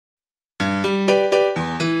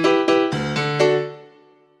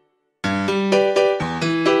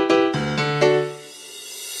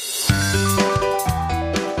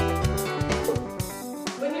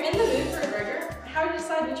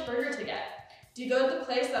Do you go to the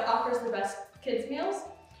place that offers the best kids' meals?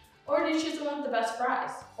 Or do you choose the one with the best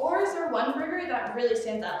fries? Or is there one burger that really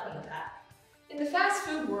stands out from the pack? In the fast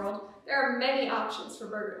food world, there are many options for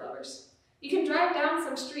burger lovers. You can drive down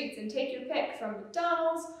some streets and take your pick from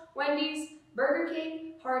McDonald's, Wendy's, Burger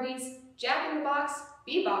King, Hardee's, Jack in the Box,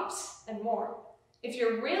 Bebop's, and more. If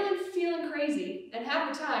you're really feeling crazy and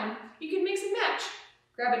have the time, you can mix and match.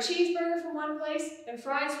 Grab a cheeseburger from one place and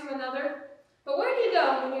fries from another. But where do you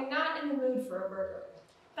go when you're not in the mood for a burger?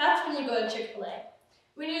 That's when you go to Chick-fil-A.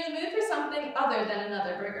 When you're in the mood for something other than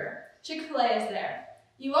another burger, Chick-fil-A is there.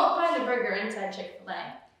 You won't find a burger inside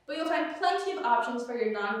Chick-fil-A, but you'll find plenty of options for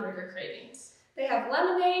your non-burger cravings. They have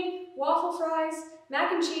lemonade, waffle fries,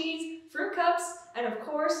 mac and cheese, fruit cups, and of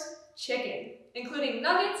course, chicken, including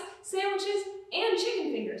nuggets, sandwiches, and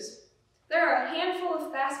chicken fingers. There are a handful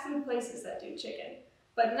of fast food places that do chicken,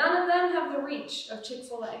 but none of them have the reach of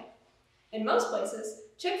Chick-fil-A. In most places,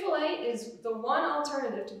 Chick-fil-A is the one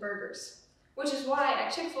alternative to burgers, which is why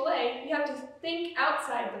at Chick-fil-A, you have to think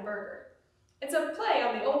outside the burger. It's a play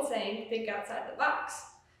on the old saying, think outside the box,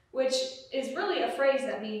 which is really a phrase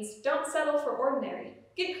that means don't settle for ordinary,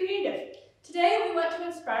 get creative. Today, we want to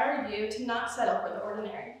inspire you to not settle for the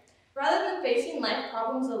ordinary. Rather than facing life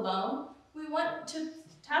problems alone, we want to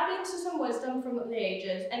tap into some wisdom from the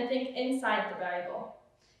ages and think inside the Bible.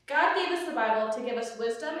 God gave us the Bible to give us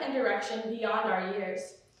wisdom and direction beyond our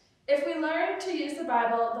years. If we learn to use the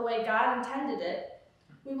Bible the way God intended it,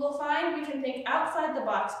 we will find we can think outside the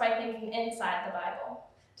box by thinking inside the Bible.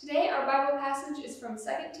 Today, our Bible passage is from 2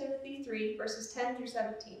 Timothy 3, verses 10 through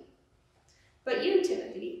 17. But you,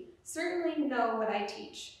 Timothy, certainly know what I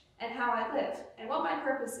teach, and how I live, and what my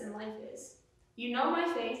purpose in life is. You know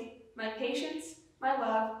my faith, my patience, my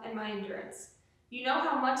love, and my endurance. You know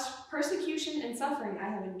how much persecution and suffering I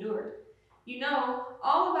have endured. You know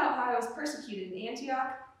all about how I was persecuted in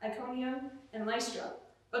Antioch, Iconium, and Lystra,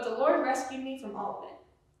 but the Lord rescued me from all of it.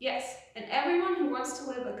 Yes, and everyone who wants to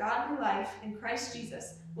live a godly life in Christ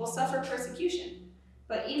Jesus will suffer persecution,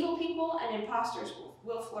 but evil people and impostors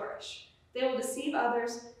will flourish. They will deceive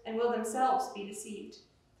others and will themselves be deceived.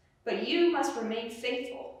 But you must remain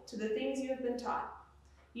faithful to the things you have been taught.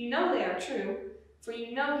 You know they are true, for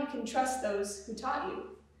you know you can trust those who taught you.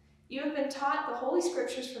 You have been taught the Holy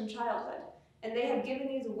Scriptures from childhood, and they have given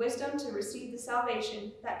you the wisdom to receive the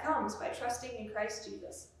salvation that comes by trusting in Christ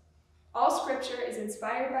Jesus. All Scripture is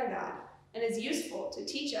inspired by God and is useful to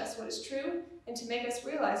teach us what is true and to make us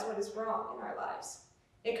realize what is wrong in our lives.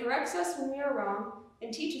 It corrects us when we are wrong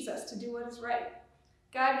and teaches us to do what is right.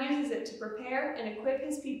 God uses it to prepare and equip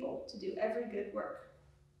his people to do every good work.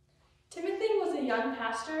 Timothy was a young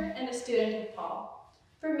pastor and a student of Paul.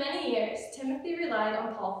 For many years, Timothy relied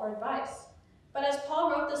on Paul for advice. But as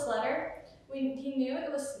Paul wrote this letter, he knew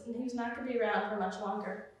he was not going to be around for much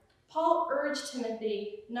longer. Paul urged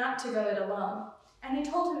Timothy not to go it alone, and he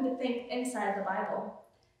told him to think inside the Bible.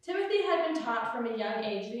 Timothy had been taught from a young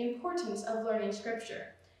age the importance of learning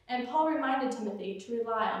Scripture, and Paul reminded Timothy to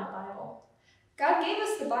rely on the Bible. God gave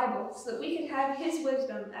us the Bible so that we could have his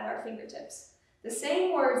wisdom at our fingertips. The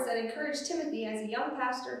same words that encouraged Timothy as a young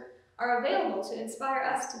pastor are available to inspire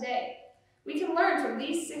us today. We can learn from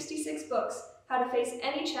these 66 books how to face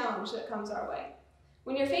any challenge that comes our way.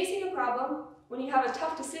 When you're facing a problem, when you have a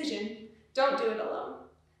tough decision, don't do it alone.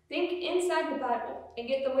 Think inside the Bible and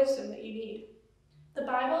get the wisdom that you need. The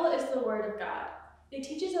Bible is the Word of God. It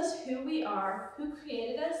teaches us who we are, who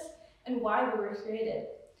created us, and why we were created.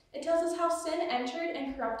 It tells us how sin entered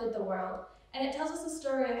and corrupted the world, and it tells us the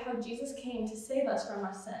story of how Jesus came to save us from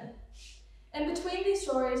our sin. And between these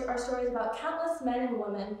stories are stories about countless men and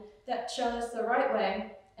women that show us the right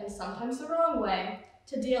way, and sometimes the wrong way,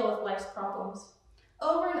 to deal with life's problems.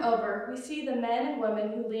 Over and over, we see the men and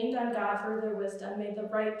women who leaned on God for their wisdom made the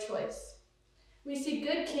right choice. We see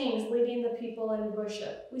good kings leading the people in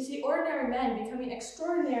worship. We see ordinary men becoming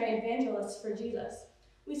extraordinary evangelists for Jesus.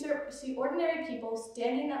 We see ordinary people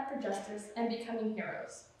standing up for justice and becoming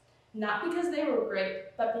heroes. Not because they were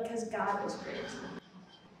great, but because God was great.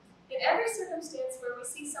 In every circumstance where we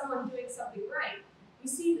see someone doing something right, we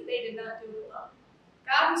see that they did not do it alone.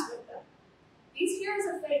 God was with them. These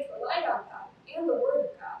heroes of faith relied on God and the Word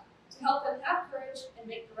of God to help them have courage and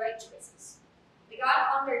make the right choices. They got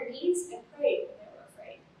on their knees and prayed when they were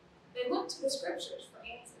afraid. They looked to the Scriptures for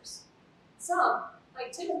answers. Some,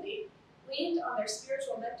 like Timothy, leaned on their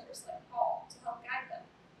spiritual mentors like Paul to help guide them.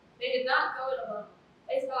 They did not go it alone.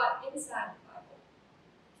 They thought inside the Bible.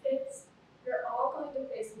 Kids, you're all going to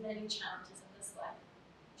face many challenges in this life.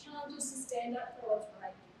 Challenges to stand up for what's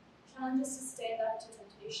right. Challenges to stand up to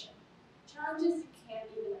temptation. Challenges you can't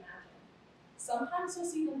even imagine. Sometimes you'll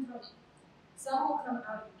see them coming. Some will come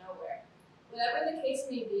out of nowhere. Whatever the case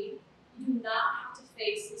may be, you do not have to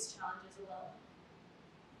face these challenges alone.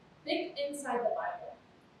 Think inside the Bible.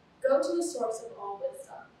 Go to the source of all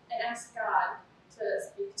wisdom and ask God to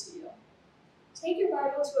speak to you. Take your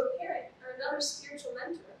Bible to a parent or another spiritual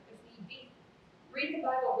mentor if need be. Read the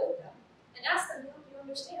Bible with them and ask them to help you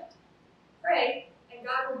understand. Pray, and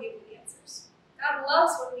God will give you the answers. God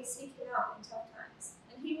loves when we seek Him out in tough times,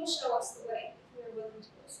 and He will show us the way if we are willing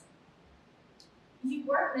to listen. You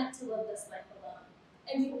weren't meant to live this life alone,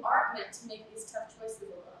 and you aren't meant to make these tough choices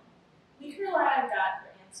alone. We can rely on God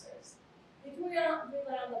for answers. We can rely on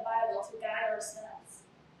the Bible to guide our steps.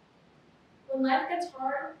 When life gets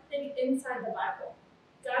hard, think inside the Bible.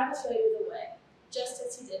 God will show you the way, just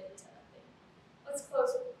as He did for Timothy. Let's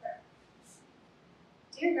close with a prayer.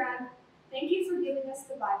 Dear God, thank you for giving us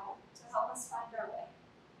the Bible to help us find our way.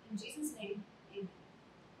 In Jesus' name,